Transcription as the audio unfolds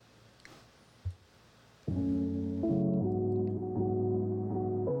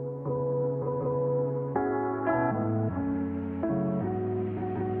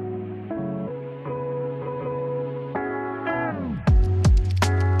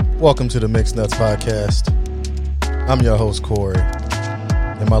Welcome to the Mixed Nuts Podcast. I'm your host, Corey,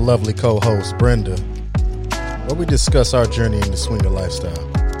 and my lovely co-host, Brenda, where we discuss our journey in the swinger lifestyle.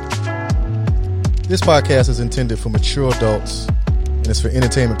 This podcast is intended for mature adults and is for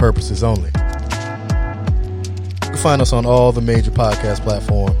entertainment purposes only. You can find us on all the major podcast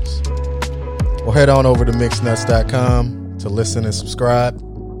platforms, or head on over to mixednuts.com to listen and subscribe.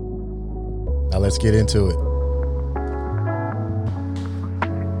 Now let's get into it.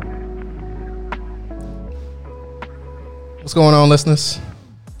 What's going on, listeners?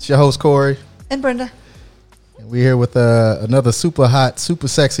 It's your host, Corey. And Brenda. We're here with another super hot, super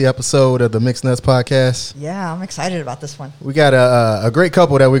sexy episode of the Mixed Nuts Podcast. Yeah, I'm excited about this one. We got a great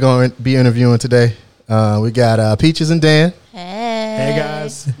couple that we're going to be interviewing today. We got Peaches and Dan. Hey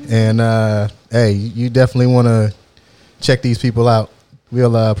guys. And, hey, you definitely want to check these people out.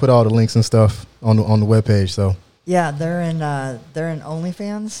 We'll put all the links and stuff on the webpage. So yeah, they're in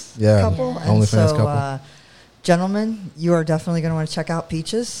OnlyFans couple. Yeah, and OnlyFans so, couple. Gentlemen, you are definitely going to want to check out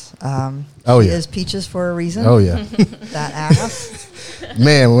Peaches. Oh, she yeah. is Peaches for a reason. Oh, yeah. That ass.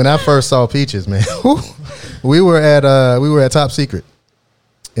 Man, when I first saw Peaches, man, we were at Top Secret,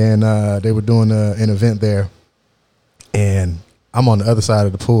 and they were doing an event there, and I'm on the other side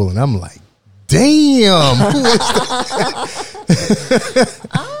of the pool, and I'm like, damn, who is that?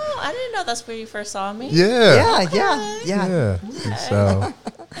 Oh, I didn't know that's where you first saw me. Yeah. Yeah.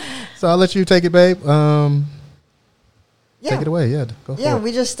 So I'll let you take it, babe. Yeah. Take it away. Yeah, go for it.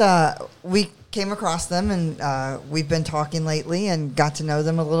 We just we came across them, and we've been talking lately and got to know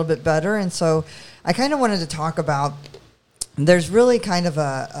them a little bit better. And so I kind of wanted to talk about, there's really kind of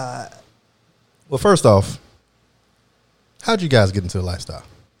a Well, first off, how'd you guys get into the lifestyle?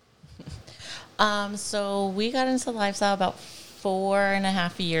 So we got into lifestyle about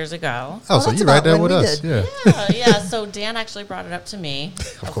 4.5 years ago. Oh, so that's you're right about there when with we us. did. Yeah. Yeah. So Dan actually brought it up to me.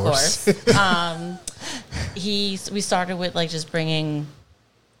 Of course. We started with like just bringing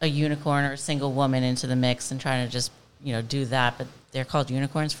a unicorn or a single woman into the mix and trying to just do that, but they're called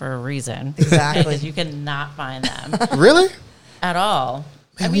unicorns for a reason. Exactly. Because you cannot find them Really? at all.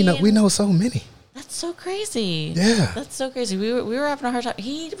 Man, we know so many. That's so crazy. Yeah. That's so crazy. We were having a hard time.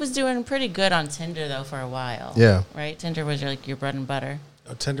 He was doing pretty good on Tinder, though, for a while. Yeah. Right? Tinder was your bread and butter.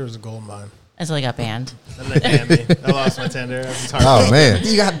 Oh, Tinder was a gold mine. Until he got banned. Then they banned me. I lost my Tinder. Oh, man.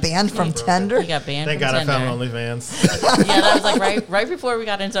 You got banned from Tinder? He got banned Thank from God Tinder. I found OnlyFans. Yeah, that was like right before we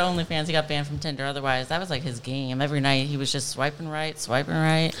got into OnlyFans, he got banned from Tinder. Otherwise, that was like his game. Every night he was just swiping right.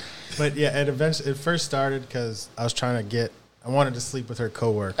 But yeah, it first started because I wanted to sleep with her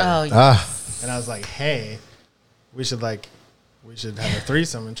coworker. Oh, yeah. And I was like, hey, we should have a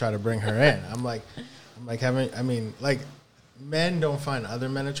threesome and try to bring her in. Men don't find other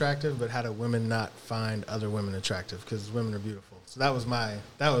men attractive, but how do women not find other women attractive? Because women are beautiful. So that was my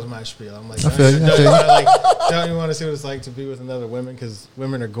spiel. I'm like, don't you want to see what it's like to be with another woman? Because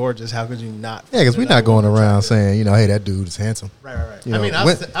women are gorgeous. How could you not? Yeah, because we're not going around saying, hey, that dude is handsome. Right. You know,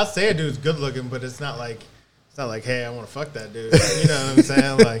 I'll say a dude's good looking, but it's not like, hey, I want to fuck that dude. You know what I'm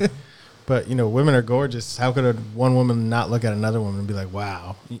saying? Like, but women are gorgeous. How could one woman not look at another woman and be like,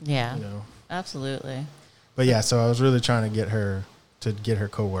 wow? Yeah. Absolutely. But yeah, so I was really trying to get her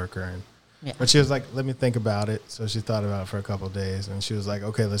coworker in. Yeah. But she was like, let me think about it. So she thought about it for a couple of days, and she was like,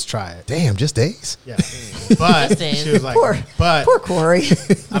 okay, let's try it. Damn, just days? Yeah. But Just days. she was like, Poor Corey.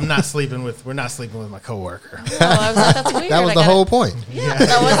 we're not sleeping with my coworker. Oh, I was like, that's weird. That was the whole point. Yeah,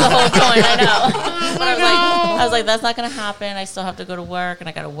 that was the whole point. I know. But I was like, that's not going to happen. I still have to go to work, and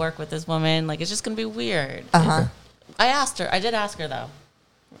I got to work with this woman. Like, it's just going to be weird. Uh-huh. I did ask her, though.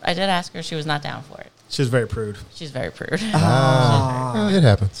 I did ask her. She was not down for it. She was very prude. She's very prude. Well, it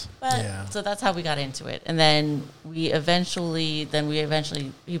happens. But, Yeah. So that's how we got into it. And then he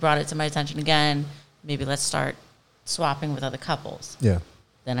brought it to my attention again. Maybe let's start swapping with other couples. Yeah.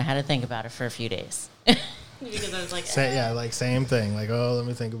 Then I had to think about it for a few days. Because I was like, Same thing. Like, oh, let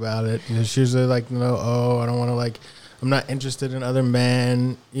me think about it. She was like, no, I don't want to, I'm not interested in other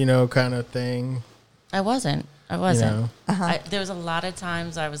men, kind of thing. I wasn't. Uh-huh. There was a lot of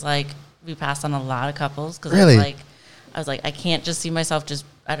times I was like, we passed on a lot of couples because Really? I was like, I can't just see myself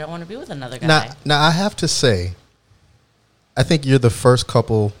I don't want to be with another guy. Now, I have to say, I think you're the first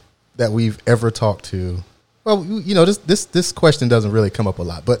couple that we've ever talked to. Well, this question doesn't really come up a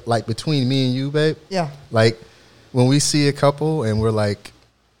lot, but like between me and you, babe. Yeah. Like when we see a couple and we're like,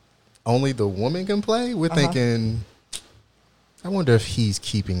 only the woman can play, we're thinking, I wonder if he's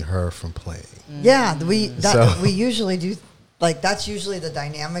keeping her from playing. Yeah, we usually do. Like, that's usually the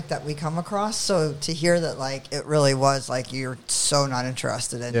dynamic that we come across. So to hear that, like, it really was like you're so not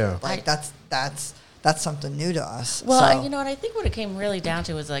interested in, Yeah. like that's that's something new to us. Well, so. and I think what it came really down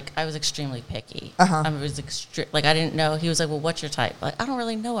to was like I was extremely picky. Uh-huh. It was like I didn't know. He was like, "Well, what's your type?" Like, I don't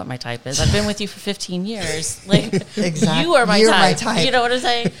really know what my type is. I've been with you for 15 years. Like, Exactly. you are my You're type. my type. You know what I'm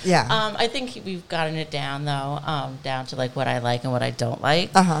saying? Yeah. I think we've gotten it down though, down to like what I like and what I don't like.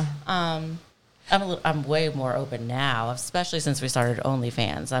 I'm way more open now, especially since we started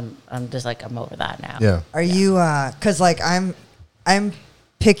OnlyFans. I'm just like I'm over that now. Yeah. Are you? Because like I'm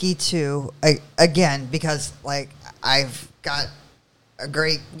picky too. Again, because like I've got a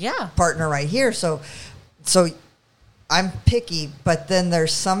great partner right here, so I'm picky. But then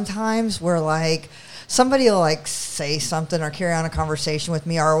there's sometimes where like somebody will like say something or carry on a conversation with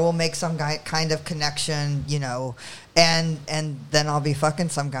me, or we'll make some kind of connection, and then I'll be fucking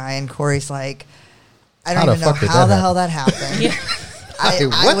some guy, and Corey's like, I don't even know how the hell that happened. Yeah.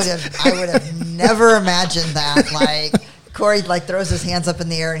 I would have never imagined that. Like Corey like throws his hands up in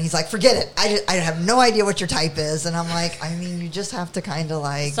the air and he's like, forget it. I have no idea what your type is. And I'm like, I mean, you just have to kind of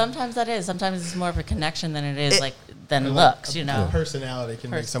like. Sometimes that is. Sometimes it's more of a connection than it is than looks. Personality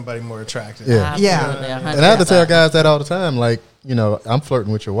can make somebody more attractive. Yeah. Absolutely, Yeah. 100%. And I have to tell guys that all the time. Like, I'm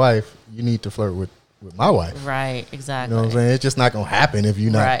flirting with your wife. You need to flirt with my wife. Right, exactly. You know what I'm saying? It's just not going to happen if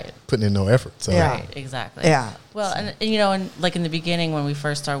you're not putting in no effort. So. Yeah. Right, exactly. Yeah. Well, and like in the beginning when he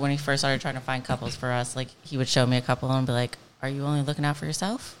first started trying to find couples for us, like he would show me a couple and be like, "Are you only looking out for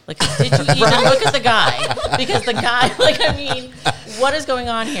yourself? Like, did you even look at the guy? Because the guy, what is going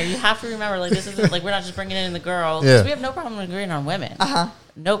on here? You have to remember, like, this isn't like we're not just bringing in the girl. Because we have no problem agreeing on women.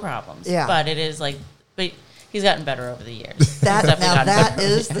 No problems. Yeah. But it is like, he's gotten better over the years. That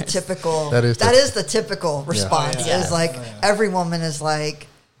is the typical. That is the typical response. Yeah. Is like every woman is like,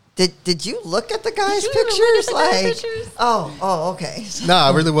 Did you look at the guy's pictures? Oh, okay. No,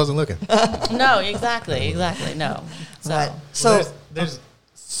 I really wasn't looking. No, exactly, no. So there's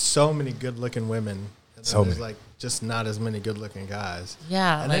so many good-looking women. And So there's many. like just not as many good-looking guys.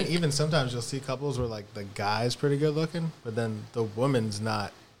 Yeah, and then even sometimes you'll see couples where like the guy's pretty good-looking, but then the woman's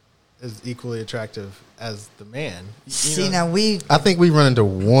not as equally attractive as the man. I think we run into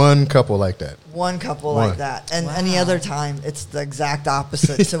one couple like that. Like that, and any other time it's the exact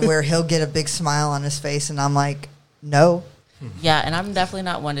opposite. To where he'll get a big smile on his face, and I'm like, no. Yeah, and I'm definitely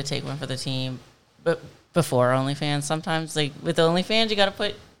not one to take one for the team, but before OnlyFans, sometimes like with OnlyFans, you got to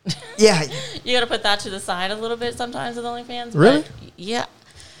put you got to put that to the side a little bit sometimes with OnlyFans. Really? But yeah,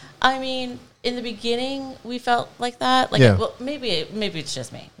 I mean, in the beginning, we felt like that. Like, well, maybe it's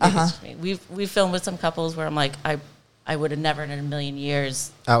just me. Maybe it's just me. We filmed with some couples where I'm like, I would have never in a million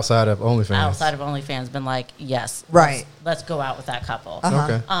years outside of OnlyFans been like, yes, right. Let's go out with that couple.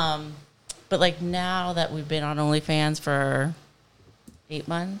 Okay. But like now that we've been on OnlyFans for 8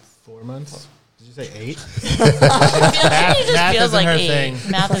 months, 4 months. Did you say 8? Math feels like 8.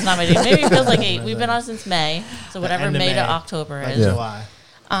 Thing. Math is not my thing. Maybe it feels like 8. We've been on since May, so whatever May to October is. July.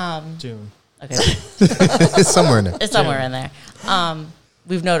 June. Okay. It's somewhere in there. It's somewhere in there.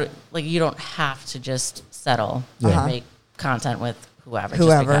 We've noted, like, you don't have to just settle and make content with whoever.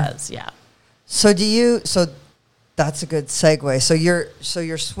 Just because, So that's a good segue. So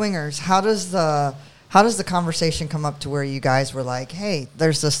you're swingers. How does the conversation come up to where you guys were like, hey,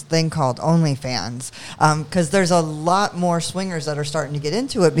 there's this thing called OnlyFans? Because there's a lot more swingers that are starting to get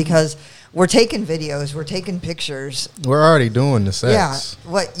into it because we're taking videos, we're taking pictures. We're already doing the sex.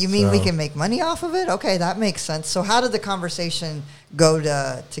 Yeah. What, you mean we can make money off of it? Okay, that makes sense. So how did the conversation go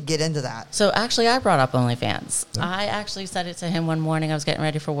to get into that? So actually, I brought up OnlyFans. I actually said it to him one morning. I was getting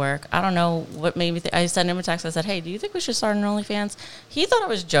ready for work. I don't know what made me I sent him a text. I said, hey, do you think we should start an OnlyFans? He thought I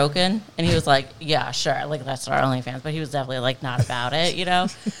was joking, and he was like, yeah, sure. Like, let's start OnlyFans. But he was definitely, like, not about it,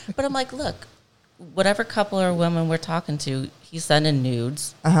 But I'm like, look, whatever couple or women we're talking to, he's sending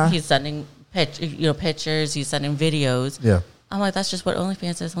nudes. He's sending pictures. He's sending videos. Yeah. I'm like, that's just what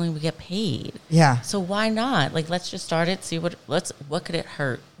OnlyFans is. Only we get paid. Yeah. So why not? Like, let's just start it. See what could it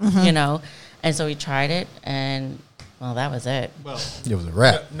hurt? And so we tried it, and well, that was it. Well, it was a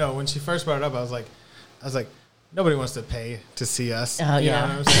wrap. No, when she first brought it up, I was like, nobody wants to pay to see us. Oh, you know what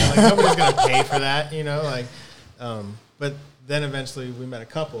I'm saying? Like, nobody's gonna pay for that. But then eventually we met a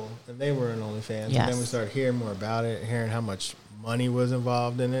couple, and they were in OnlyFans, and then we started hearing more about it, hearing how much money was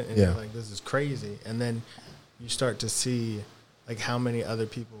involved in it, and you're like, this is crazy. And then you start to see like how many other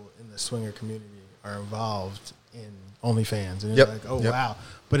people in the swinger community are involved in OnlyFans, and you're like, oh wow.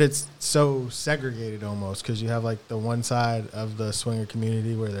 But it's so segregated almost, because you have like the one side of the swinger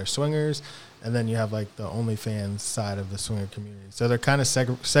community where they're swingers, and then you have like the OnlyFans side of the swinger community. So they're kind of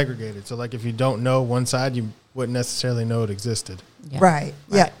segregated. So like if you don't know one side, you wouldn't necessarily know it existed. Yeah. Right.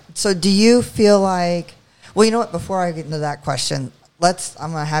 Yeah. So do you feel like, well, you know what, before I get into that question, I'm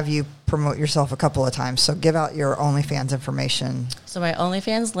going to have you promote yourself a couple of times. So give out your OnlyFans information. So my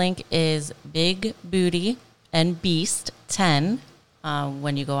OnlyFans link is Big Booty and Beast 10.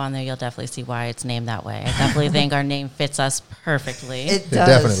 When you go on there, you'll definitely see why it's named that way. I definitely think our name fits us perfectly. It does. Yeah,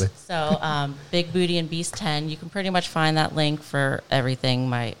 definitely. So Big Booty and Beast 10, you can pretty much find that link for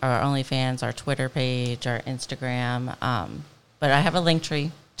everything, our OnlyFans, our Twitter page, our Instagram. But I have a link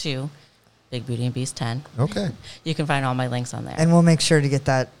tree too, Big Booty and Beast 10. Okay. You can find all my links on there. And we'll make sure to get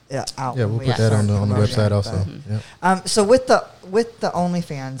that out. Yeah, we'll put that on the website also. Mm-hmm. Yep. So with the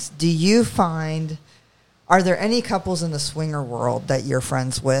OnlyFans, do you find... Are there any couples in the swinger world that you're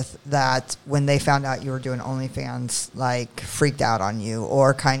friends with that when they found out you were doing OnlyFans, like freaked out on you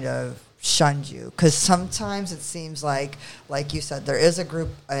or kind of shunned you? Because sometimes it seems like you said, there is a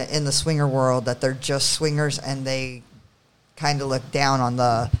group in the swinger world that they're just swingers and they kind of look down on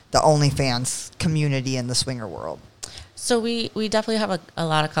the OnlyFans community in the swinger world. So we definitely have a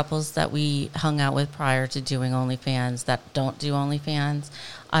lot of couples that we hung out with prior to doing OnlyFans that don't do OnlyFans.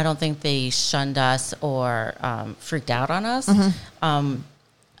 I don't think they shunned us or freaked out on us. Mm-hmm.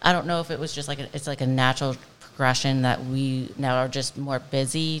 I don't know if it was just it's like a natural progression that we now are just more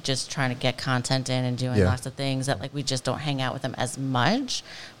busy, just trying to get content in and doing lots of things that like we just don't hang out with them as much.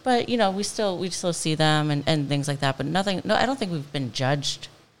 But you know, we still see them and things like that. But nothing. No, I don't think we've been judged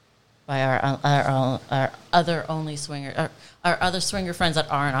by our other our other swinger friends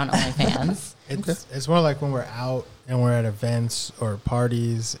that aren't on OnlyFans. It's more like when we're out and we're at events or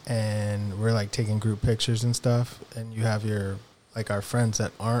parties and we're like taking group pictures and stuff, and you have our friends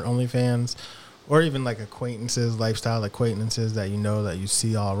that aren't OnlyFans, or even like acquaintances, lifestyle acquaintances that that you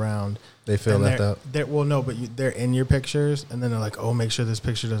see all around. They feel left out. They're in your pictures, and then they're like, "Oh, make sure this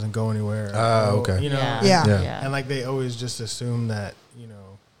picture doesn't go anywhere." Okay. Yeah. And like they always just assume that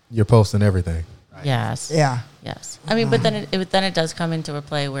you're posting everything. Right. Yes. Yeah. Yes. I mean, but then it does come into a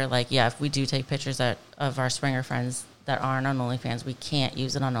play where, like, if we do take pictures of our swinger friends that aren't on OnlyFans, we can't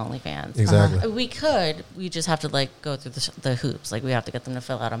use it on OnlyFans. Exactly. We could. We just have to, like, go through the hoops. Like, we have to get them to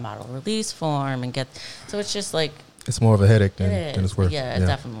fill out a model release form and so it's just, like... It's more of a headache than it's worth. Yeah, it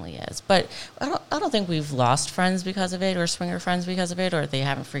definitely is. But I don't think we've lost friends because of it or swinger friends because of it, or they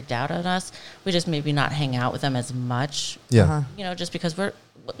haven't freaked out on us. We just maybe not hang out with them as much. Yeah. Just because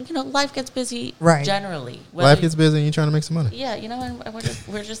life gets busy generally. Life gets busy and you're trying to make some money. Yeah, and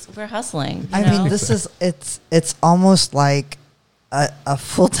we're hustling. I mean, this is it's almost like a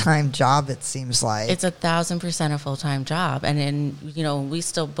full-time job. It seems like it's 1,000% a full-time job, and then we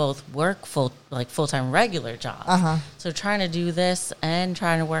still both work full-time regular jobs. So trying to do this and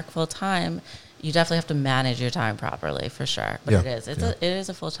trying to work full-time, you definitely have to manage your time properly for sure. But it is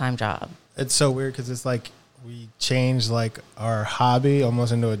a full-time job. It's so weird because it's like we changed like our hobby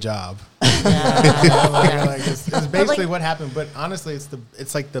almost into a job. Yeah. It's basically what happened. But honestly,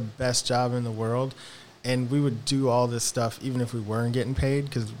 it's like the best job in the world. And we would do all this stuff even if we weren't getting paid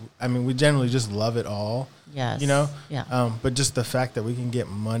because, I mean, we generally just love it all. Yes. Yeah. But just the fact that we can get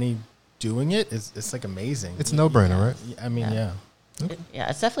money doing it's like amazing. It's no-brainer, right? I mean, yeah.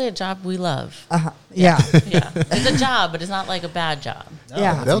 It's definitely a job we love. Yeah. Yeah. It's a job, but it's not like a bad job. No,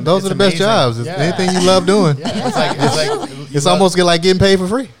 yeah. Those are the best jobs. It's anything you love doing. Yeah. It's almost like getting paid for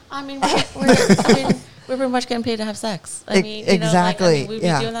free. I mean, we're pretty much getting paid to have sex. I mean, exactly. We'd be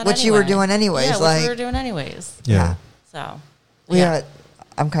doing that which anyway. you were doing anyways. Yeah, which we were doing anyways. Yeah. So.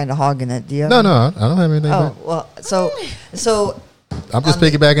 I'm kind of hogging it. Do you? No, I don't have anything. Well, so. I'm just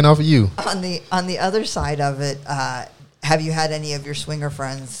piggybacking off of you. On the other side of it, have you had any of your swinger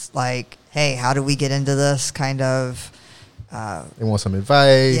friends like, hey, how do we get into this kind of? They want some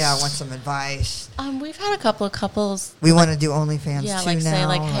advice. Yeah, I want some advice. We've had a couple of couples. We want to do OnlyFans too now. Say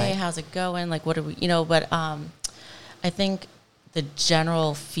like, hey, how's it going? Like, what are we? But I think the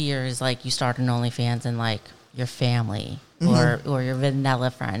general fear is like you start an OnlyFans and like your family or your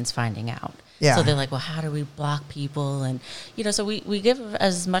vanilla friends finding out. Yeah. So they're like, well, how do we block people? And, so we give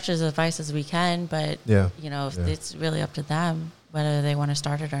as much as advice as we can, but, it's really up to them whether they want to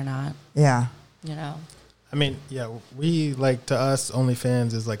start it or not. Yeah. I mean, we to us,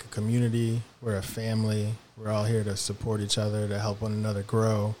 OnlyFans is like a community. We're a family. We're all here to support each other, to help one another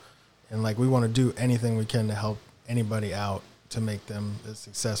grow. And we want to do anything we can to help anybody out to make them as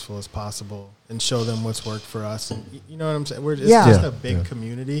successful as possible and show them what's worked for us. And you know what I'm saying? It's just a big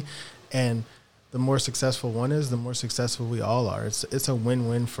community. And the more successful one is, the more successful we all are. It's a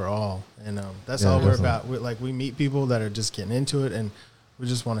win-win for all. And that's all we're about. We meet people that are just getting into it, and we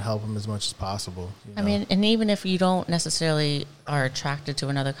just want to help them as much as possible. I mean, and even if you don't necessarily are attracted to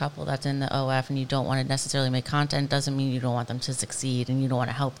another couple that's in the OF and you don't want to necessarily make content, doesn't mean you don't want them to succeed and you don't want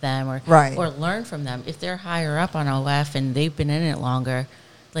to help them or learn from them. If they're higher up on OF and they've been in it longer,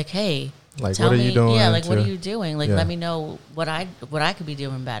 like, hey, like, tell what are me, you doing? Yeah, like, what are you doing? Like, let me know what I could be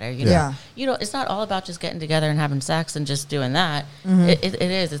doing better. You know, it's not all about just getting together and having sex and just doing that. Mm-hmm. It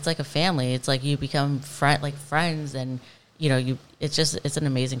is. It's like a family. It's like you become friends, and it's an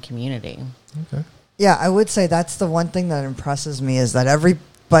amazing community. Okay. Yeah, I would say that's the one thing that impresses me is that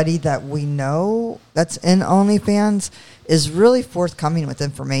everybody that we know that's in OnlyFans is really forthcoming with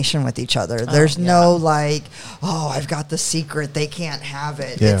information with each other. There's no like, oh, I've got the secret, they can't have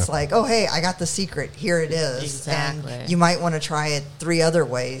it. Yeah. It's like, oh, hey, I got the secret, here it is. Exactly. And you might want to try it 3 other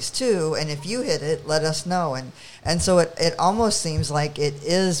ways too. And if you hit it, let us know. And so it almost seems like it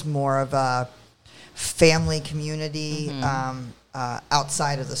is more of a family community. Mm-hmm.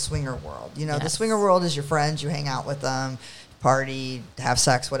 Outside of the swinger world. The swinger world is your friends, you hang out with them, party, have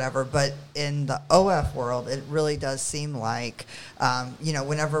sex, whatever. But in the OF world, it really does seem like,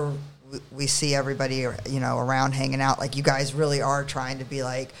 whenever we see everybody, around hanging out, like you guys really are trying to be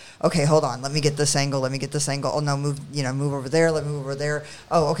like, okay, hold on, let me get this angle. Oh no, move over there. Let me move over there.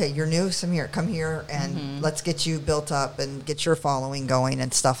 Oh, okay, you're new. Come here, and let's get you built up and get your following going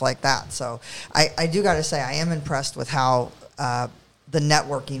and stuff like that. So I do got to say, I am impressed with how the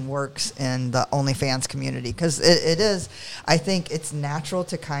networking works in the OnlyFans community, because it is, I think it's natural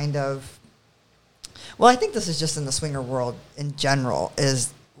to kind of, I think this is just in the swinger world in general,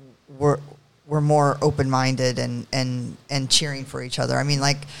 is we're more open-minded and cheering for each other. I mean,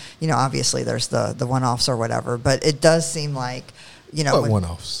 like, obviously there's the one-offs or whatever, but it does seem like, what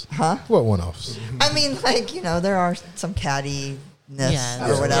one-offs? Huh? What one-offs? I mean, like, there are some catty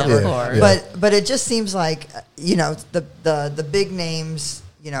or whatever. But it just seems like, the big names,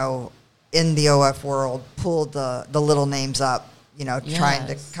 in the OF world pulled the little names up, trying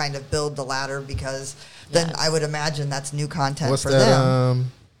to kind of build the ladder, because then I would imagine that's new content for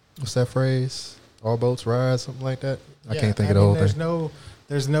them. What's that phrase? All boats rise, something like that. I can't think of the whole thing.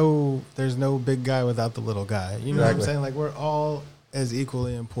 There's no big guy without the little guy. You know what I'm saying? Like, we're all as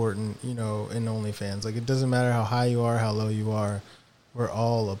equally important, in OnlyFans. Like, it doesn't matter how high you are, how low you are. We're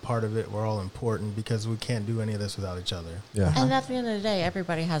all a part of it. We're all important, because we can't do any of this without each other. Yeah. And at the end of the day,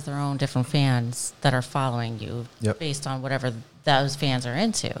 everybody has their own different fans that are following you based on whatever those fans are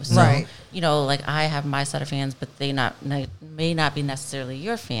into. So, like, I have my set of fans, but they may not be necessarily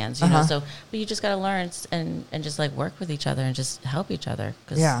your fans, you know. So, but you just got to learn and just like work with each other and just help each other.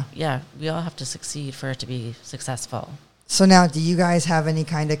 Cause, we all have to succeed for it to be successful. So now, do you guys have any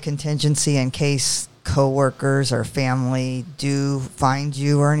kind of contingency in case coworkers or family do find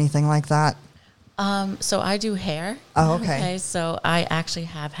you or anything like that? So I do hair. Oh, okay. So I actually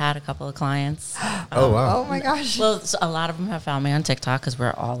have had a couple of clients. Oh, wow. Oh, my gosh. Well, so a lot of them have found me on TikTok, because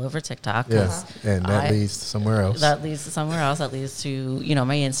we're all over TikTok. Yeah. And that leads to somewhere else. That leads to somewhere else. That leads to,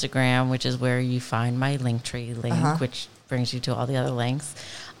 my Instagram, which is where you find my Linktree link, which brings you to all the other links.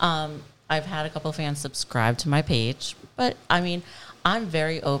 I've had a couple of fans subscribe to my page. But, I mean, I'm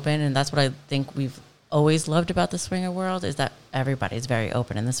very open, and that's what I think we've always loved about the swinger world, is that everybody's very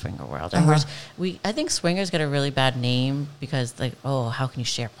open in the swinger world. And I think swingers get a really bad name because, like, oh, how can you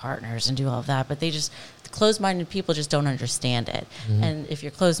share partners and do all of that? But closed-minded people just don't understand it. Mm-hmm. And if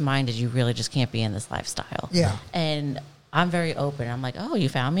you're closed-minded, you really just can't be in this lifestyle. Yeah. And I'm very open. I'm like, oh, you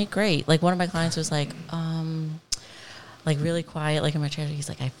found me? Great. Like, one of my clients was like, like really quiet, like in my chair. He's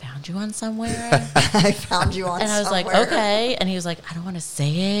like, I found you on somewhere. I found you on somewhere. And I was like, okay. And he was like, I don't want to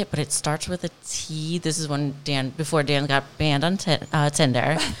say it, but it starts with a T. This is when before Dan got banned on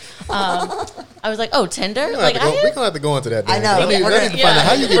Tinder. I was like, oh, Tinder? We're going to have to go into that. Dan. I know. I need to find out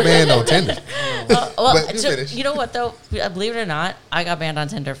how you get banned on Tinder. You know what, though? Believe it or not, I got banned on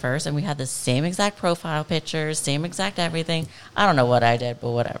Tinder first, and we had the same exact profile pictures, same exact everything. I don't know what I did, but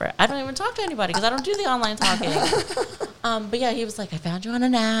whatever. I don't even talk to anybody because I don't do the online talking. But yeah, he was like, I found you on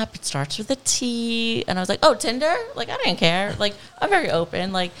an app. It starts with a T. And I was like, oh, Tinder? Like, I didn't care. Like, I'm very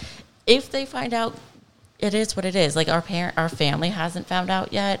open. Like, if they find out, it is what it is. Like, our family hasn't found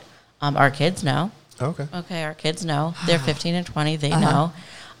out yet. Our kids know. Okay, our kids know. They're 15 and 20. They know.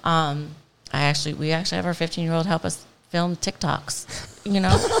 We actually have our 15-year-old help us film TikToks.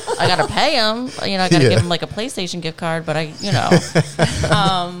 I got to pay them. I got to give them like a PlayStation gift card, but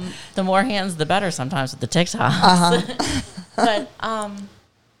the more hands, the better sometimes with the TikToks. But I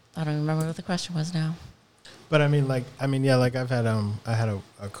don't even remember what the question was now. But like I had a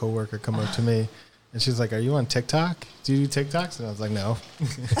coworker come up to me, and she's like, "Are you on TikTok? Do you do TikToks?" And I was like, "No."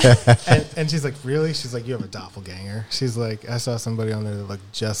 and she's like, "Really?" She's like, "You have a doppelganger." She's like, "I saw somebody on there that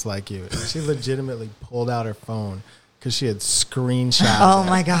looked just like you." And she legitimately pulled out her phone because she had screenshot. Oh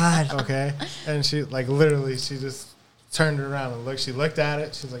my God. Okay. And she literally she just turned around and looked. She looked at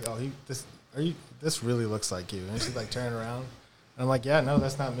it. She's like, "Oh, this really looks like you." And she turned around. And I'm like, yeah, no,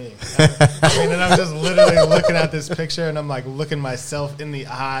 that's not me. And I'm just literally looking at this picture, and I'm like looking myself in the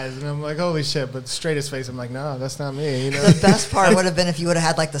eyes, and I'm like, holy shit! But straight as face, I'm like, no, that's not me. You know? The best part would have been if you would have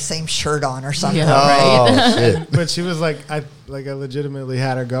had like the same shirt on or something. Yeah, Oh shit! But she was like, I legitimately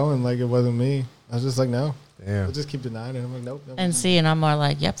had her going, like it wasn't me. I was just like, no. Damn. I'll just keep denying it. I'm like, nope. And see, and I'm more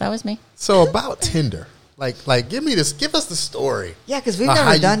like, yep, that was me. So about Tinder, like give us the story. Yeah, because we've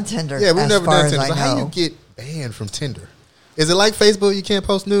never done Tinder. Yeah, we've never done Tinder. So I how know. you get banned from Tinder? Is it like Facebook? You can't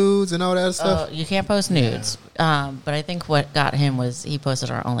post nudes and all that stuff? You can't post nudes. But I think what got him was he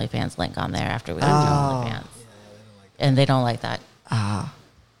posted our OnlyFans link on there after we got to OnlyFans. And they don't like that.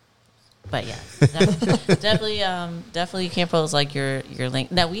 But yeah, definitely you can't post like your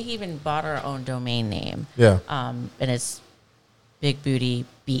link. Now, we even bought our own domain name. Yeah. And it's Big Booty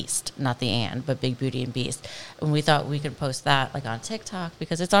Beast, not the and, but Big Booty and Beast. And we thought we could post that like on TikTok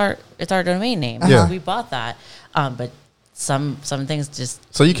because it's our domain name. Yeah. We bought that. But some things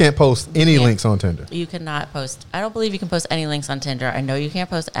just... So you can't post any links on Tinder? You cannot post... I don't believe you can post any links on Tinder. I know you can't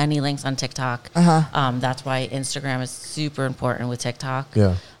post any links on TikTok. That's why Instagram is super important with TikTok.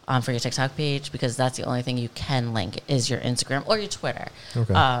 Yeah. For your TikTok page, because that's the only thing you can link is your Instagram or your Twitter.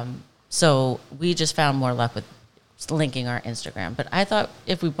 Okay. So we just found more luck with linking our Instagram. But I thought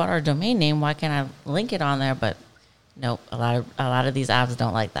if we bought our domain name, why can't I link it on there? But nope, a lot of these apps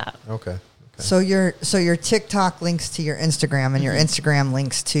don't like that. Okay. So your TikTok links to your Instagram, and your Instagram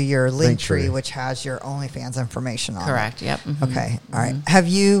links to your Linktree, which has your OnlyFans information on Correct. it. Yep. Mm-hmm. Okay. All right. Have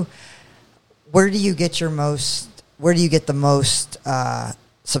you? Where do you get the most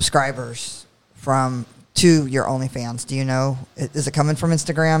subscribers to your OnlyFans? Do you know? Is it coming from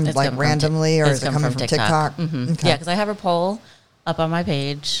Instagram, It's like randomly, or is it coming from TikTok? Mm-hmm. Okay. Yeah, because I have a poll up on my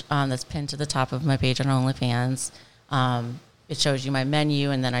page that's pinned to the top of my page on OnlyFans. It shows you my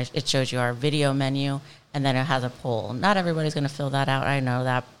menu, and then it shows you our video menu, and then it has a poll. Not everybody's going to fill that out. I know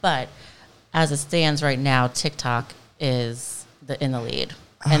that. But as it stands right now, TikTok is in the lead.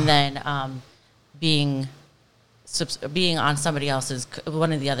 And then being on somebody else's,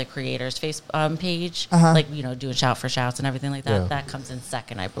 one of the other creators' page, like, doing shout for shouts and everything like that, that comes in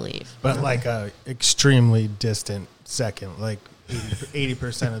second, I believe. But like a extremely distant second, like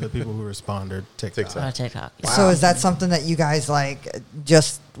 80% of the people who respond are TikTok. TikTok. Wow. So is that something that you guys like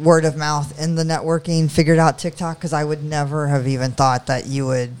just word of mouth in the networking figured out TikTok? Because I would never have even thought that you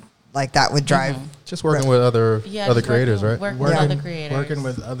would like that would drive. Just working with other creators, right? Working with other creators. Working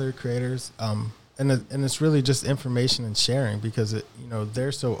with other creators. And it's really just information and sharing because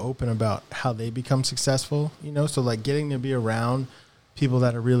they're so open about how they become successful. So like getting to be around people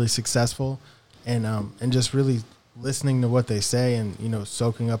that are really successful, and just really listening to what they say, and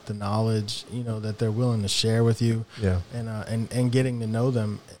soaking up the knowledge that they're willing to share with you. Yeah. And getting to know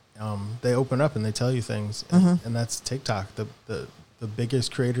them, they open up and they tell you things, and that's TikTok. The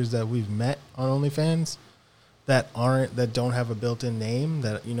biggest creators that we've met on OnlyFans that don't have a built-in name,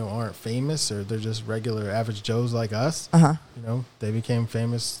 that aren't famous, or they're just regular average Joes like us. They became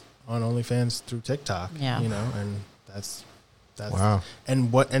famous on OnlyFans through TikTok. Yeah. And that's wow.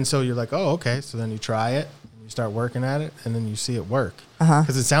 And so you're like, oh, okay. So then you try it, and you start working at it, and then you see it work.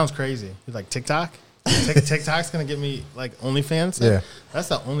 Because it sounds crazy. You're like, TikTok? TikTok's gonna get me like OnlyFans. Yeah, that's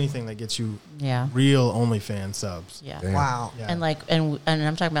the only thing that gets you real OnlyFans subs. Yeah. Damn. Wow. Yeah. And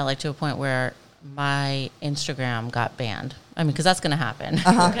I'm talking about like to a point where my Instagram got banned. I mean, because that's going to happen.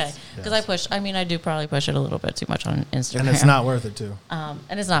 Okay. Because I do probably push it a little bit too much on Instagram. And it's not worth it too. And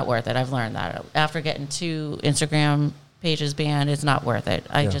it's not worth it. I've learned that. After getting 2 Instagram pages banned, it's not worth it.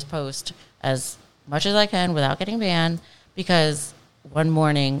 I just post as much as I can without getting banned, because one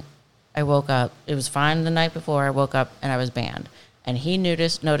morning I woke up, it was fine the night before, I woke up and I was banned. And he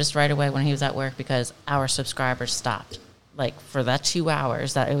noticed right away when he was at work, because our subscribers stopped. Like for that 2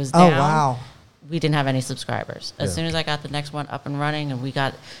 hours that it was down. Oh, wow. We didn't have any subscribers. As soon as I got the next one up and running, and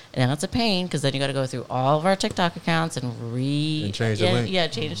it's a pain, because then you got to go through all of our TikTok accounts and change the link. Yeah,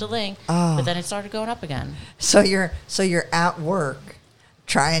 change the link. Oh. But then it started going up again. So you're at work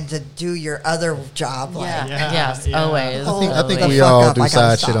trying to do your other job. Yes, always. I think we all do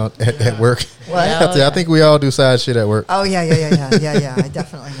side shit at work. What? I think we all do side shit at work. Oh yeah. I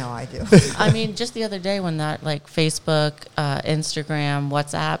definitely know I do. I mean, just the other day when that like Facebook, Instagram,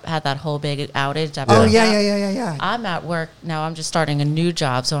 WhatsApp had that whole big outage. Oh yeah. I'm at work now. I'm just starting a new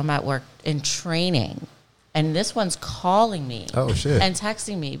job, so I'm at work in training, and this one's calling me. Oh shit. And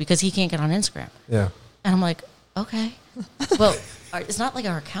texting me because he can't get on Instagram. Yeah. And I'm like, okay, well. It's not like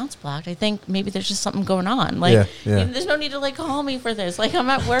our account's blocked. I think maybe there's just something going on. Like, there's no need to like call me for this. Like, I'm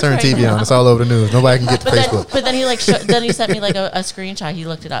at work. Turn TV on. It's all over the news. Nobody can get to Facebook. But then he then he sent me like a screenshot. He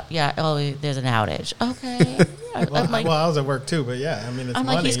looked it up. Yeah. Oh, there's an outage. Okay. I'm like, well, I was at work too, but yeah, I mean, it's I'm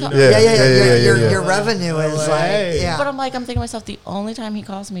money. like, he's Your revenue is like, But I'm like, I'm thinking to myself, the only time he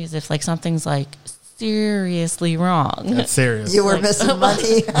calls me is if like something's like seriously wrong. That's serious. You were missing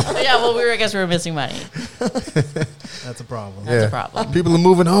money. Yeah, well, I guess we were missing money. That's a problem. That's a problem. People are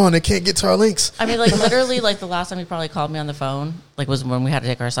moving on. They can't get to our links. I mean, like literally, like the last time he probably called me on the phone, like was when we had to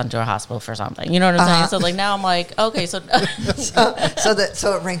take our son to a hospital for something. You know what I'm saying? So like now I'm like, okay, so so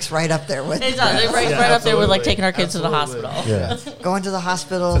it ranks right up there with it does. It ranks right up there with like taking our kids to the hospital. Yeah. Going to the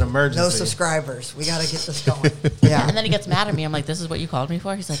hospital. It's an emergency. No subscribers. We got to get this going. Yeah. And then he gets mad at me. I'm like, this is what you called me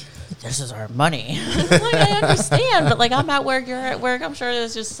for? He's like, this is our money. I'm like, I understand, but like I'm at work, you're at work. I'm sure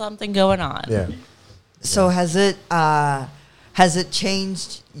there's just something going on. Yeah. So has it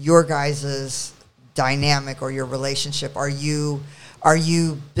changed your guys' dynamic or your relationship? Are you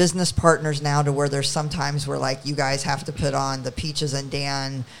business partners now to where there's sometimes where like you guys have to put on the Peaches and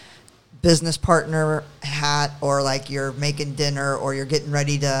Dan business partner hat, or like you're making dinner or you're getting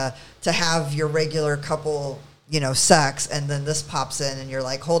ready to have your regular couple, sex, and then this pops in and you're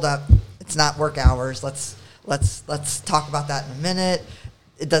like, hold up, it's not work hours. Let's talk about that in a minute.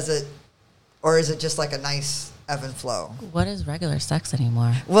 Or is it just like a nice ebb and flow? What is regular sex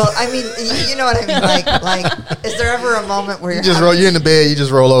anymore? Well, I mean, you know what I mean. Like, is there ever a moment where you're in the bed, you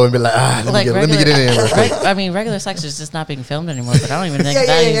just roll over and be like, let me get in there real quick. I mean, regular sex is just not being filmed anymore. But I don't even think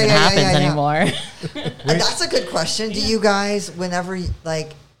that even happens anymore. That's a good question. Do you guys, whenever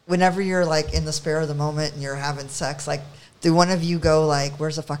you're like in the spare of the moment and you're having sex, like, do one of you go like,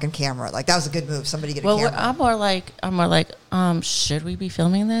 "Where's the fucking camera?" Like, that was a good move. Somebody get a camera. I'm more like, should we be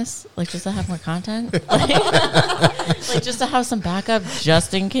filming this? Like, just to have more content, like just to have some backup,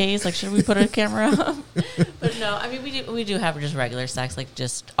 just in case. Like, should we put a camera up? But no, I mean, we do have just regular sex, like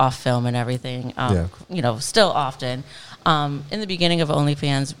just off film and everything. Still often. In the beginning of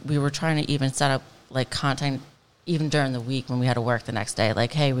OnlyFans, we were trying to even set up like content. Even during the week when we had to work the next day,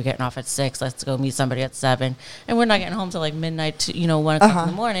 like, hey, we're getting off at 6, let's go meet somebody at 7, and we're not getting home till like midnight to 1 o'clock in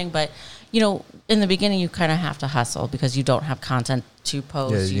the morning. But in the beginning you kind of have to hustle because you don't have content to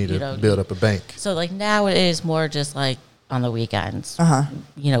post. Yeah, you need to build up a bank. So like now it is more just like on the weekends.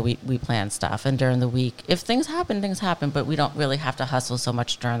 We plan stuff, and during the week if things happen, but we don't really have to hustle so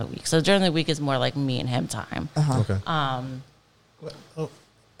much during the week. So during the week is more like me and him time. Okay.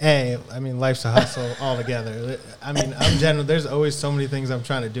 I mean, life's a hustle altogether. I mean, there's always so many things I'm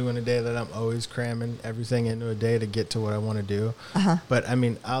trying to do in a day that I'm always cramming everything into a day to get to what I want to do. But I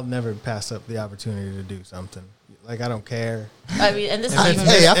mean, I'll never pass up the opportunity to do something. Like, I don't care. I mean, and this is I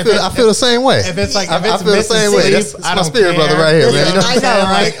feel the same way. If it's like, I feel the same way. That's my spirit brother right here, man. I know,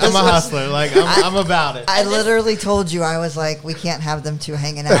 right? I'm a hustler. Like, I'm about it. I literally told you, I was like, we can't have them two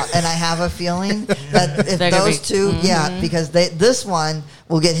hanging out. And I have a feeling that if those two, because this one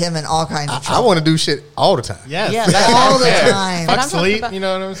will get him in all kinds of trouble. I want to do shit all the time. Yes. All the time. Fuck sleep, you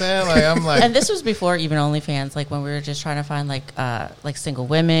know what I'm saying? Like, I'm like. And this was before even OnlyFans, like when we were just trying to find like single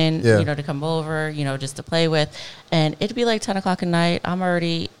women, to come over, just to play with. And it'd be like 10 o'clock at night. I'm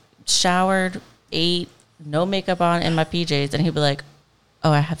already showered, ate, no makeup on, in my PJs. And he'd be like,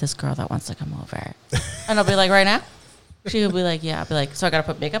 oh, I have this girl that wants to come over. And I'll be like, right now? She would be like, yeah. I'll be like, so I got to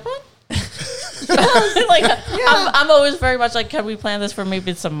put makeup on? I'm always very much like, can we plan this for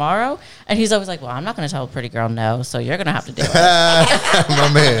maybe tomorrow? And he's always like, well, I'm not going to tell a pretty girl no, so you're going to have to do it. My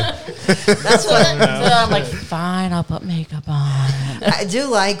man. That's what I'm like, fine, I'll put makeup on. I do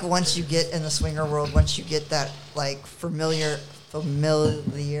like once you get in the swinger world, once you get that like familiarity.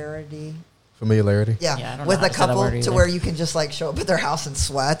 Yeah, with a couple to where you can just like show up at their house in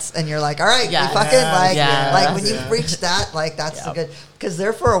sweats and you're like, all right, we fucking when you reach that, like that's the good. Because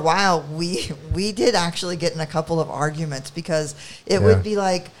there for a while we did actually get in a couple of arguments because it would be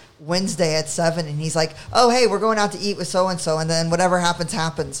like Wednesday at 7 and he's like, oh hey, we're going out to eat with so and so, and then whatever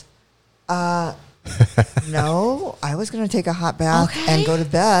happens. No, I was going to take a hot bath and go to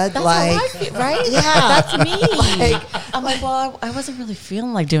bed. That's like, how I feel, right? Yeah, that's me. I'm like, well, I wasn't really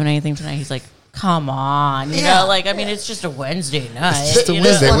feeling like doing anything tonight. He's like, come on, you know, like, I mean, it's just a Wednesday night. It's just a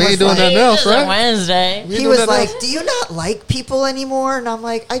Wednesday. We ain't doing nothing else, right? Wednesday. He was like, do you not like people anymore? And I'm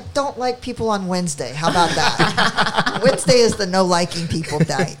like, I don't like people on Wednesday. How about that? Wednesday is the no liking people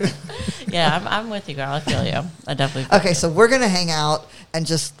night. Yeah, I'm with you, girl. I feel you. I definitely feel Okay, so we're going to hang out and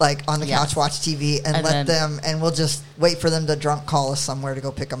just like on the couch watch TV and let them, and we'll just wait for them to drunk call us somewhere to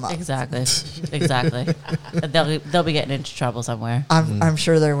go pick them up. Exactly. They'll be getting into trouble somewhere. I'm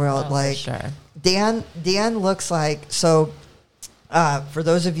sure they will. For sure. Dan looks like, so for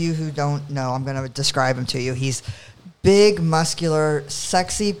those of you who don't know, I'm going to describe him to you. He's big, muscular,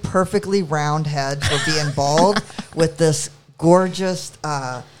 sexy, perfectly round head for being bald with this gorgeous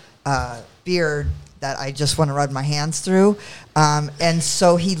beard that I just want to run my hands through. And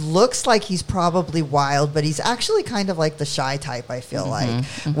so he looks like he's probably wild, but he's actually kind of like the shy type, I feel like.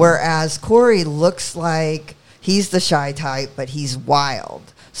 Whereas Corey looks like he's the shy type, but he's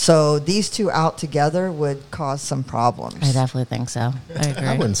wild. So these two out together would cause some problems. I definitely think so. I agree.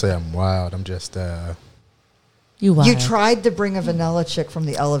 I wouldn't say I'm wild. I'm just You tried to bring a vanilla chick from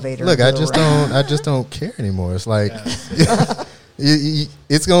the elevator. Look, I just don't care anymore. It's like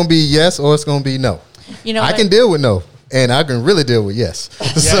it's gonna be yes or it's gonna be no. You know, I can deal with no, and I can really deal with yes.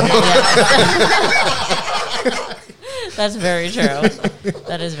 That's very true.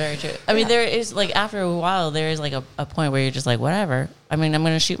 That is very true. I mean, there is like after a while, there is like a point where you're just like, whatever. I mean, I'm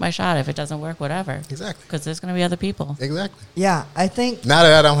going to shoot my shot. If it doesn't work, whatever. Exactly. Because there's going to be other people. Exactly. Yeah, I think now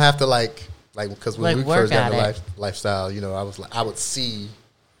that I don't have to like because when we work first got at the lifestyle, you know, I would see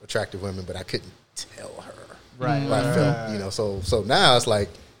attractive women, but I couldn't tell her what I felt. You know, so now it's like,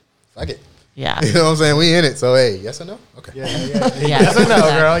 fuck it. Yeah. You know what I'm saying? We in it. So, hey, yes or no? Okay. Yeah. Yes or no,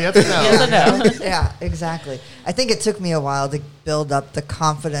 girl? Yes or no? Yes or no? yeah, exactly. I think it took me a while to build up the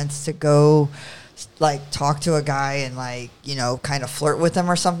confidence to go, like, talk to a guy and, like, you know, kind of flirt with him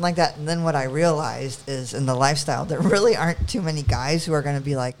or something like that. And then what I realized is in the lifestyle, there really aren't too many guys who are going to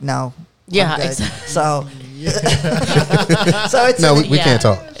be like, no. Yeah, exactly. So, so it's we can't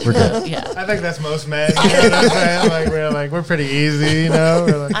talk. We're good. Yeah. I think that's most men. You know what I'm saying? Like we're pretty easy, you know.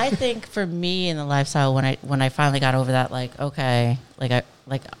 We're like, I think for me in the lifestyle, when I finally got over that, like, okay,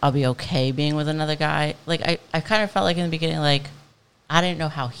 I'll be okay being with another guy. Like I kind of felt like in the beginning, like I didn't know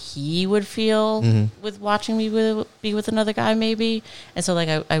how he would feel with watching me be with another guy, maybe. And so like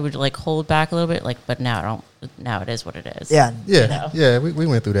I would like hold back a little bit, like, but now I don't. Now it is what it is. Yeah. Yeah. You know? Yeah. We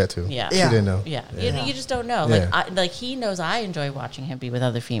went through that too. Yeah. She didn't know. Yeah. Yeah. You just don't know. Yeah. Like he knows I enjoy watching him be with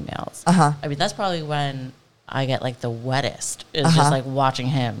other females. Uh-huh. I mean, that's probably when I get like the wettest. Is just like watching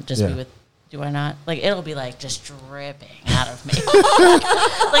him just be with. Do I not? Like, it'll be like just dripping out of me.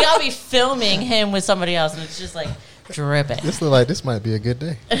 Like I'll be filming him with somebody else, and it's just like dripping. This look like this might be a good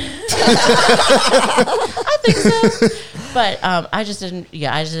day. I think so. But I just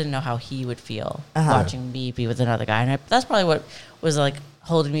didn't know how he would feel watching me be with another guy, and that's probably what was like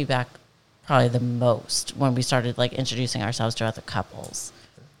holding me back, probably the most when we started like introducing ourselves to other couples.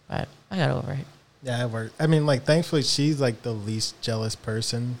 But I got over it. yeah, it worked. I mean, like, thankfully, she's like the least jealous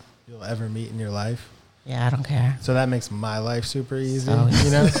person you'll ever meet in your life. Yeah, I don't care. So that makes my life super easy. So easy.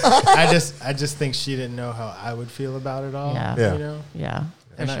 You know, I just think she didn't know how I would feel about it all. Yeah. You know. Yeah,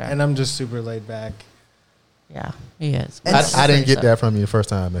 for sure. And I'm just super laid back. Yeah, he is. I didn't get that from you the first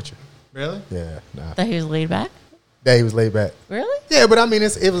time I met you. Really? Yeah. Nah. That he was laid back? That he was laid back. Really? Yeah, but I mean,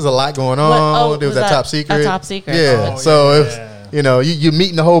 it was a lot going on. There was was that top secret. A top secret. Yeah. Oh, So yeah. it was, you know, you're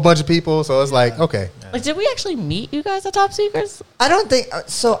meeting a whole bunch of people. So it's like, okay. Like, did we actually meet you guys at Top Secrets? I don't think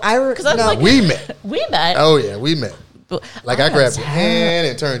so. We met. We met. Oh, yeah, we met. But Like, I grabbed your hand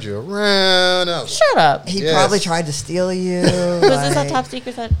and turned you around. I was Shut up. he Yes. probably tried to steal you. Was this at Top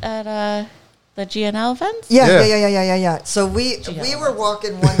Secrets at the GNL events? Yeah. So we were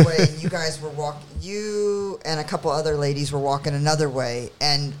walking one way, and you guys were walking. You and a couple other ladies were walking another way,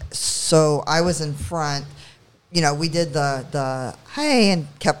 and so I was in front. You know, we did the hey and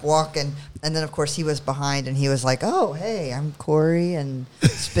kept walking, and then of course he was behind, and he was like, "Oh, hey, I'm Corey," and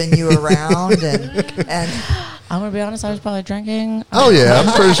spin you around, and I'm gonna be honest, I was probably drinking. Oh, yeah,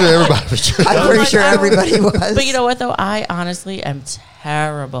 I'm pretty sure everybody was drinking. I'm pretty sure everybody was. But you know what though? I honestly am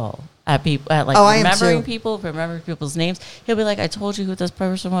terrible at people at like Oh, I am remembering too. people, remembering people's names. He'll be like, "I told you who this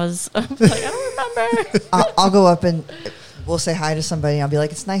person was." I'm like, I don't remember. I'll go up and we'll say hi to somebody. And I'll be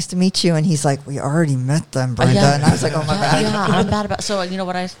like, "It's nice to meet you," and he's like, "We already met them, Brenda." Yeah. And I was like, "Oh my bad." Yeah, I'm bad about. So you know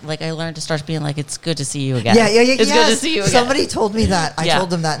what I learned to start being like, "It's good to see you again." Yeah. It's good to see you again. Somebody told me that. I Yeah. told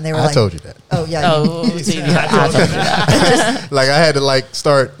them that, and they were I like, told you that. "Oh yeah." Oh, see, yeah, I told you that. Like, I had to, like,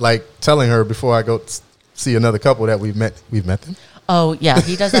 start, like, telling her before I go see another couple that we've met them. Oh yeah,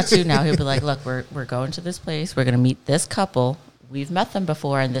 he does that too now. He'll be like, "Look, we're going to this place. We're gonna meet this couple. We've met them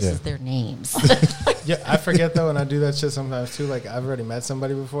before, and this is their names." Yeah, I forget though when I do that shit sometimes too. Like I've already met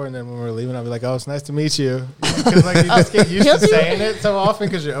somebody before, and then when we're leaving, I'll be like, "Oh, it's nice to meet you," because like you just get used He'll to do saying it so often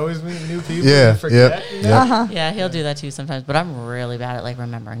because you're always meeting new people. Yeah, and forget, you know? yeah. Yeah, he'll do that too sometimes. But I'm really bad at like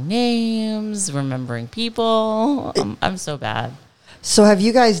remembering names, remembering people. I'm so bad. So have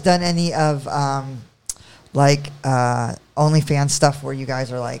you guys done any of OnlyFans stuff where you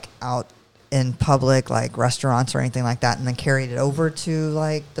guys are like out in public, like restaurants or anything like that, and then carried it over to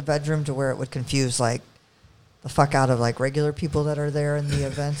like the bedroom to where it would confuse like the fuck out of like regular people that are there in the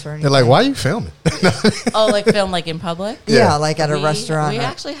events or anything? They're like, why are you filming? Oh, like film like in public? Yeah, like at a restaurant. We or-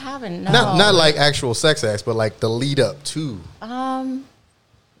 actually haven't. No. Not like actual sex acts, but like the lead up to.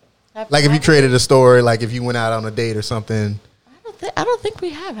 Like if you created a story, like if you went out on a date or something. I don't think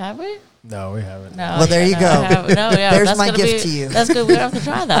we have we? No, we haven't. No. Well, there you go. There's my gift to you. That's good. We have to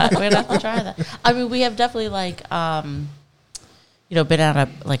try that. I mean, we have definitely like, been at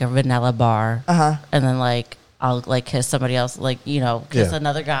a vanilla bar, and then like I'll like kiss somebody else, like kiss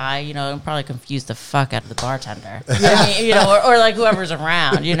another guy, and probably confuse the fuck out of the bartender, or like whoever's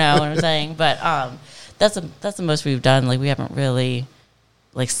around, you know what I'm saying? But that's the most we've done. Like we haven't really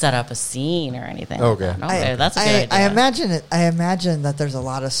like set up a scene or anything. Okay, like that. That's a good idea. I imagine that there's a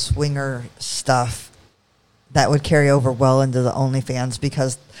lot of swinger stuff that would carry over well into the OnlyFans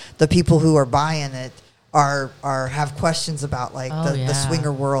because the people who are buying it are have questions about like the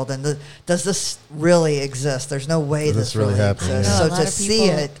swinger world and does this really exist? There's no way this really exists. No, so to see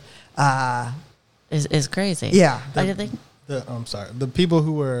it is crazy. Yeah, I'm sorry. The people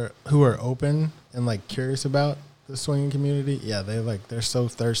who are open and like curious about the swinging community, they're so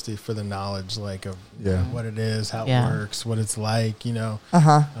thirsty for the knowledge, like of what it is, how it works, what it's like,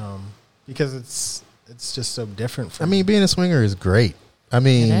 because it's just so different. Being a swinger is great. It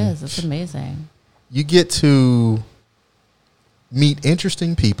is. It's amazing. You get to meet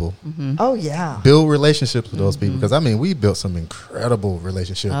interesting people. Mm-hmm. Oh yeah, build relationships with those people because we built some incredible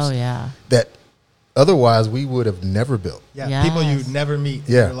relationships. Oh yeah, that otherwise we would have never built. Yeah, people you'd never meet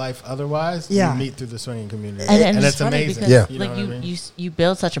in your life otherwise. You meet through the swinging community, and it's amazing. Because, you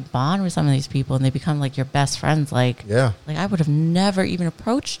build such a bond with some of these people, and they become like your best friends. Like I would have never even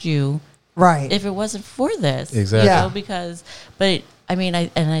approached you, if it wasn't for this. Exactly.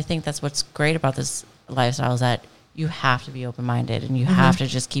 I think that's what's great about this lifestyle is that you have to be open minded, and you have to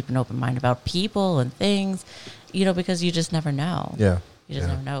just keep an open mind about people and things, because you just never know. Yeah. You just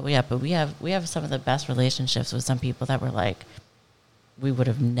never know. Yeah, but we have some of the best relationships with some people that were like, we would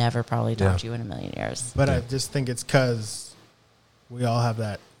have never probably talked to you in a million years. But I just think it's because we all have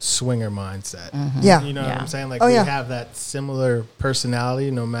that swinger mindset. Mm-hmm. Yeah. You know what I'm saying? Like we have that similar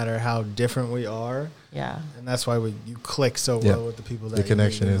personality no matter how different we are. Yeah. And that's why you click so well with the people that the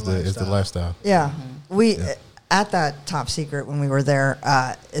connection is the lifestyle. Yeah. At that Top Secret when we were there,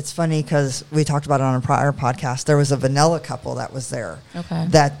 it's funny because we talked about it on a prior podcast. There was a vanilla couple that was there. Okay.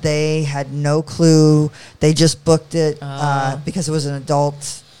 That they had no clue. They just booked it because it was an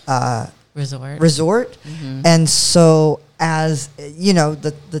adult resort. Mm-hmm. And so as,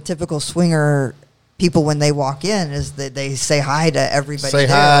 the typical swinger people when they walk in is that they say hi to everybody. Say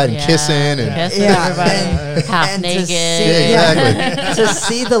hi and kissing and everybody half naked. To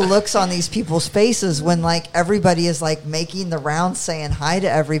see the looks on these people's faces when like everybody is like making the rounds saying hi to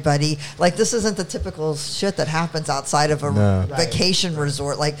everybody. Like this isn't the typical shit that happens outside of a vacation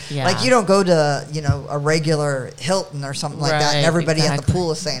resort. Like you don't go to, a regular Hilton or something like that and everybody at the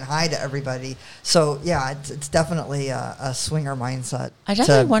pool is saying hi to everybody. So it's definitely a swinger mindset. I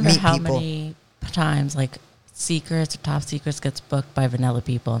definitely wonder how many times like secrets or top secrets gets booked by vanilla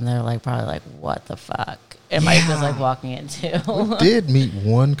people and they're like probably like what the fuck am I just like walking into. We did meet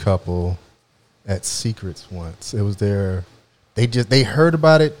one couple at Secrets once. It was they heard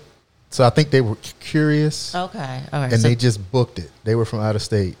about it, so I think they were curious. Okay, all right, and they just booked it. They were from out of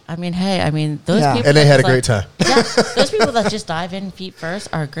state. Those people, and they had a great time. Those people that just dive in feet first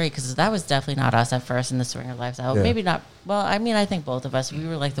are great because that was definitely not us at first in the swinger lifestyle. Maybe not. Well, I think both of us. We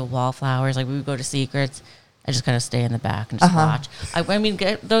were like the wallflowers. Like we would go to Secrets. I just kind of stay in the back and just watch. Don't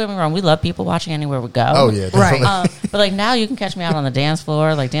get me wrong. We love people watching anywhere we go. Oh yeah, definitely. Right. But like now you can catch me out on the dance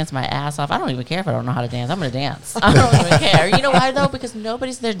floor, like dancing my ass off. I don't even care if I don't know how to dance. I'm going to dance. I don't even care. You know why though? Because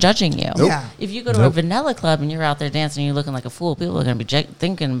nobody's there judging you. Nope. Yeah. If you go to a vanilla club and you're out there dancing and you're looking like a fool, people are going to be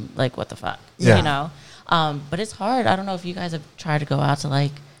thinking like, what the fuck? Yeah. You know? But it's hard. I don't know if you guys have tried to go out to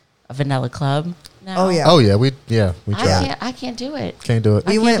like a vanilla club now. Oh yeah. We tried. I can't do it. Can't do it.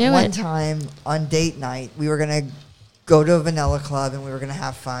 We went one time on date night. We were going to go to a vanilla club and we were going to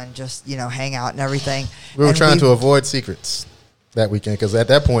have fun, just, hang out and everything. We were trying to avoid Secrets that weekend because at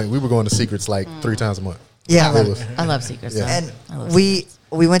that point we were going to Secrets like 3 times a month. Yeah. I love Secrets. Yeah. And we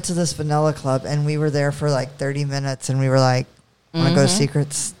went to this vanilla club and we were there for like 30 minutes and we were like, want to go to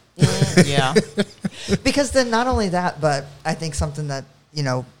Secrets? Yeah. Because then not only that, but I think something that,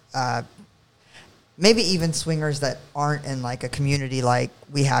 maybe even swingers that aren't in like a community like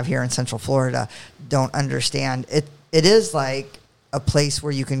we have here in Central Florida don't understand. It is like a place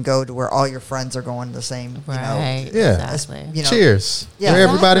where you can go to where all your friends are going the same, right? Exactly. Cheers. Yeah, where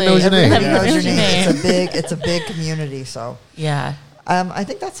everybody knows your name. Everybody knows your name. It's a big community. So yeah. I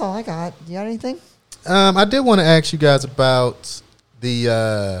think that's all I got. Do you got anything? I did want to ask you guys about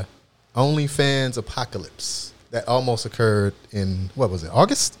the OnlyFans apocalypse that almost occurred in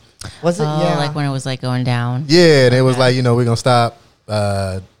August? Was it? Like when it was like going down. Yeah, and it was like we're gonna stop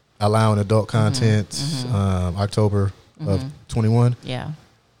allowing adult content, October of 21. Yeah.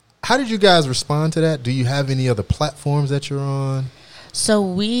 How did you guys respond to that? Do you have any other platforms that you're on? So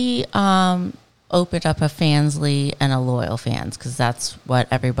we opened up a Fansly and a Loyal Fans because that's what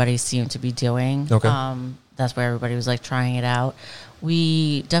everybody seemed to be doing. Okay. That's where everybody was like trying it out.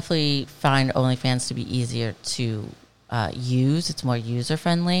 We definitely find OnlyFans to be easier to use. It's more user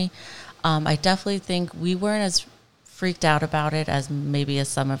friendly. I definitely think we weren't as freaked out about it as maybe as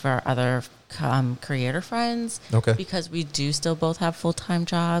some of our other creator friends. Okay. Because we do still both have full-time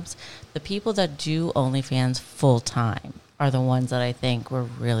jobs. The people that do OnlyFans full-time are the ones that I think were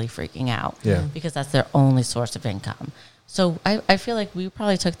really freaking out. Yeah. Because that's their only source of income. So I feel like we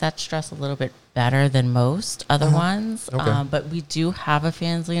probably took that stress a little bit better than most other ones. Okay. But we do have a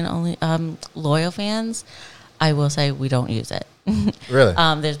Fansly and only Loyal Fans. I will say we don't use it. Really?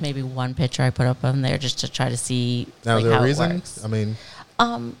 There's maybe one picture I put up on there just to try to see Now, like, is there how a it reason? works. I mean,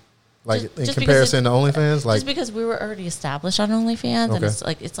 like in just comparison to OnlyFans, like just because we were already established on OnlyFans, and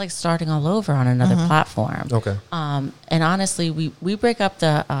Okay. it's like starting all over on another platform. Okay. And honestly, we break up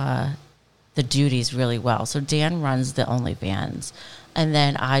the duties really well. So Dan runs the OnlyFans, and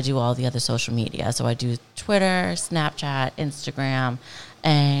then I do all the other social media. So I do Twitter, Snapchat, Instagram,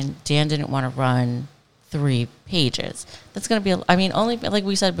 and Dan didn't want to run 3 pages. That's going to be, only like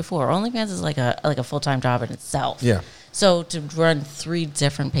we said before, OnlyFans is like a full-time job in itself. Yeah. So to run 3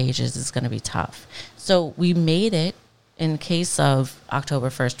 different pages is going to be tough. So we made it in case of October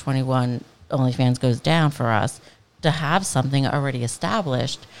 1st, 21, OnlyFans goes down for us to have something already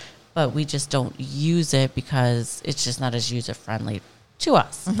established, but we just don't use it because it's just not as user-friendly to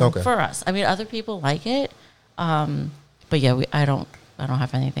us, Okay. for us. I mean, other people like it, but yeah, I don't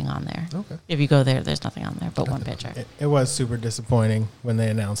have anything on there. Okay. If you go there, there's nothing on there but one picture. It was super disappointing when they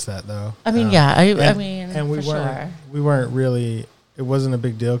announced that, though. I mean, and we for weren't sure. we weren't really. It wasn't a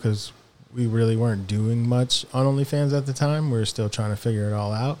big deal because we really weren't doing much on OnlyFans at the time. We were still trying to figure it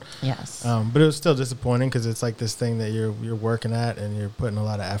all out. Yes. But it was still disappointing because it's like this thing that you're working at and you're putting a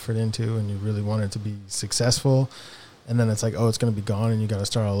lot of effort into, and you really want it to be successful. And then it's like, oh, it's going to be gone, and you got to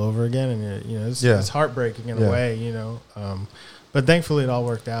start all over again. And it's heartbreaking in a way, But thankfully, it all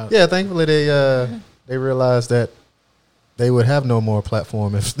worked out. Yeah, thankfully they realized that they would have no more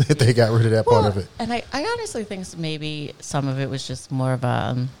platform if they got rid of that part of it. And I honestly think maybe some of it was just more of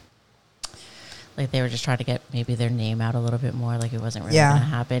a, like they were just trying to get maybe their name out a little bit more, like it wasn't really going to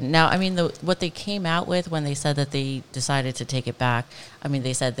happen. Now, I mean, what they came out with when they said that they decided to take it back, I mean,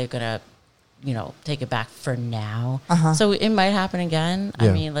 they said they're going to, take it back for now. So it might happen again. Yeah.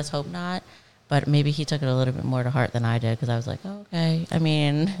 I mean, let's hope not. But maybe he took it a little bit more to heart than I did because I was like, oh, okay. I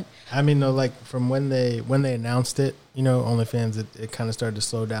mean, though, like from when they announced it, OnlyFans, it kind of started to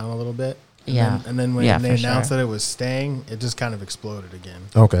slow down a little bit. And then when they announced that it was staying, it just kind of exploded again.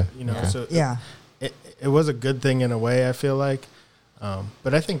 Okay. So it was a good thing in a way, I feel like.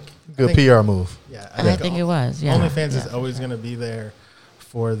 But I think good PR move. Yeah, I think it was. Yeah. OnlyFans is always going to be there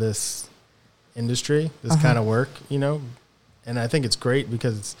for this industry, this kind of work, and I think it's great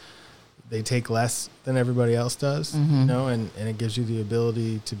because they take less than everybody else does, and it gives you the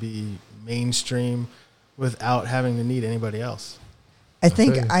ability to be mainstream without having to need anybody else. I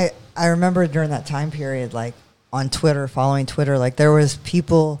think I remember during that time period, like on Twitter, following Twitter, like there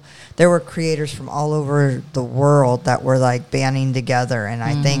were creators from all over the world that were like banding together. And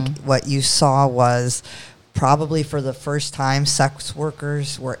I think what you saw was probably for the first time, sex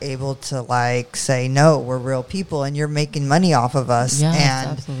workers were able to like say, no, we're real people and you're making money off of us. Yes,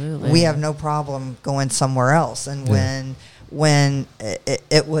 and absolutely. we have no problem going somewhere else. And when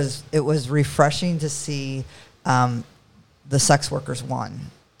it was refreshing to see the sex workers won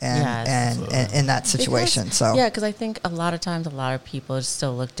and in that situation. Because I think a lot of times a lot of people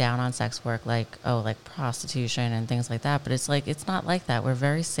still look down on sex work like prostitution and things like that, but it's like it's not like that. We're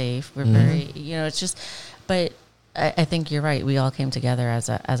very safe. We're very it's just. But I think you're right. We all came together as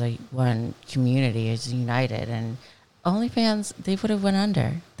a one community, as united, and OnlyFans, they would have went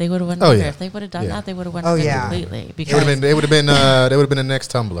under. They would have went under. If they would have done that, they would have went under completely. Because they would have been the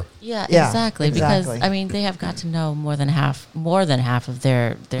next Tumblr. Yeah, exactly. Because I mean, they have got to know more than half of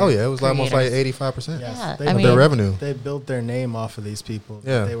their it was creators. almost like 85% Yeah, of their revenue. They built their name off of these people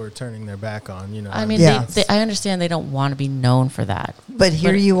that they were turning their back on. I mean, I understand they don't want to be known for that. But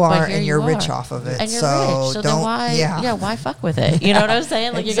here you are, and you're rich off of it. And you're so rich. So don't, then why fuck with it? You know what I'm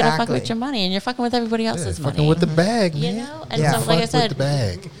saying? Like you're gonna fuck with your money, and you're fucking with everybody else's money. Fucking with the bag, man. You know? And so, like I said,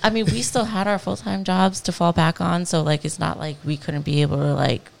 I mean, we still had our full-time jobs to fall back on, so like it's not like we couldn't be able to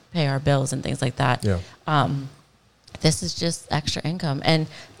like pay our bills and things like that. Yeah. This is just extra income, and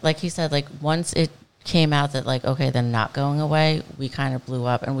like he said, like once it came out that like, okay, they're not going away, we kind of blew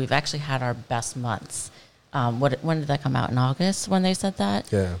up, and we've actually had our best months. When did that come out? In August when they said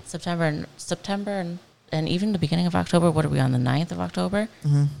that? Yeah. September and even the beginning of October. What are we on, the 9th of October?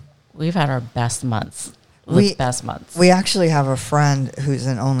 Mm-hmm. We've had our best months. Best months. We actually have a friend who's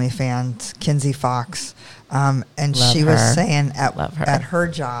an OnlyFans, Kinsey Fox, and Love she her. was saying at her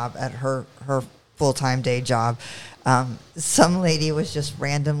job, at her full-time day job, some lady was just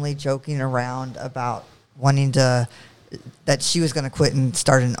randomly joking around about wanting to, that she was going to quit and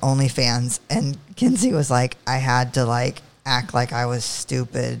start an OnlyFans, and Kinsey was like, I had to like act like I was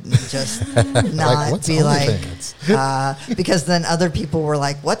stupid and just not like, be like, because then other people were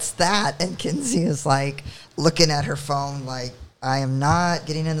like, what's that? And Kinsey is like looking at her phone like, I am not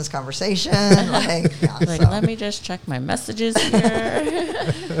getting in this conversation. Let me just check my messages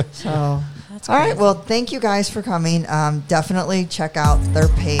here. So, that's all right. Well, thank you guys for coming. Definitely check out their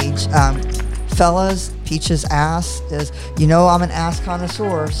page. Fellas, Peach's ass is, I'm an ass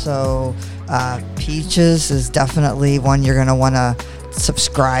connoisseur, so Peach's is definitely one you're going to want to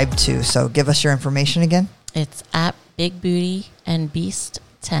subscribe to. So give us your information again. It's at Big Booty and Beast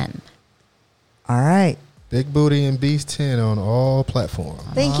 10. All right. Big Booty and Beast 10 on all platforms.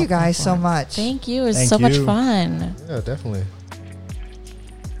 Thank you guys so much. Thank you. It was so much fun. Yeah, definitely.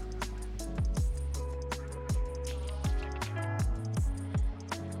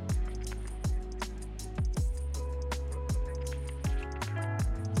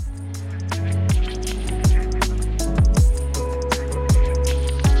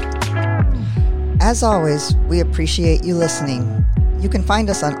 As always, we appreciate you listening. You can find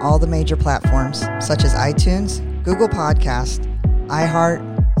us on all the major platforms, such as iTunes, Google Podcast, iHeart,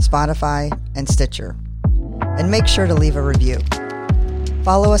 Spotify, and Stitcher. And make sure to leave a review.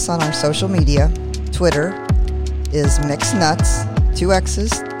 Follow us on our social media. Twitter is MixNuts, 2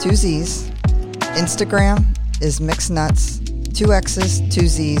 X's, 2 Z's. Instagram is MixNuts, 2 X's, 2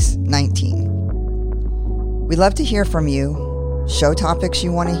 Z's, 19. We'd love to hear from you, show topics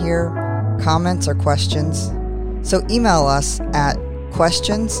you want to hear, comments or questions. So email us at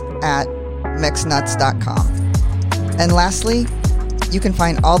questions@mixnuts.com. And lastly, you can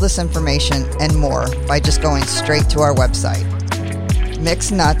find all this information and more by just going straight to our website,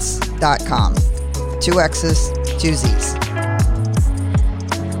 mixnuts.com. 2 X's, 2 Z's.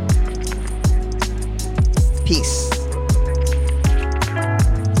 Peace.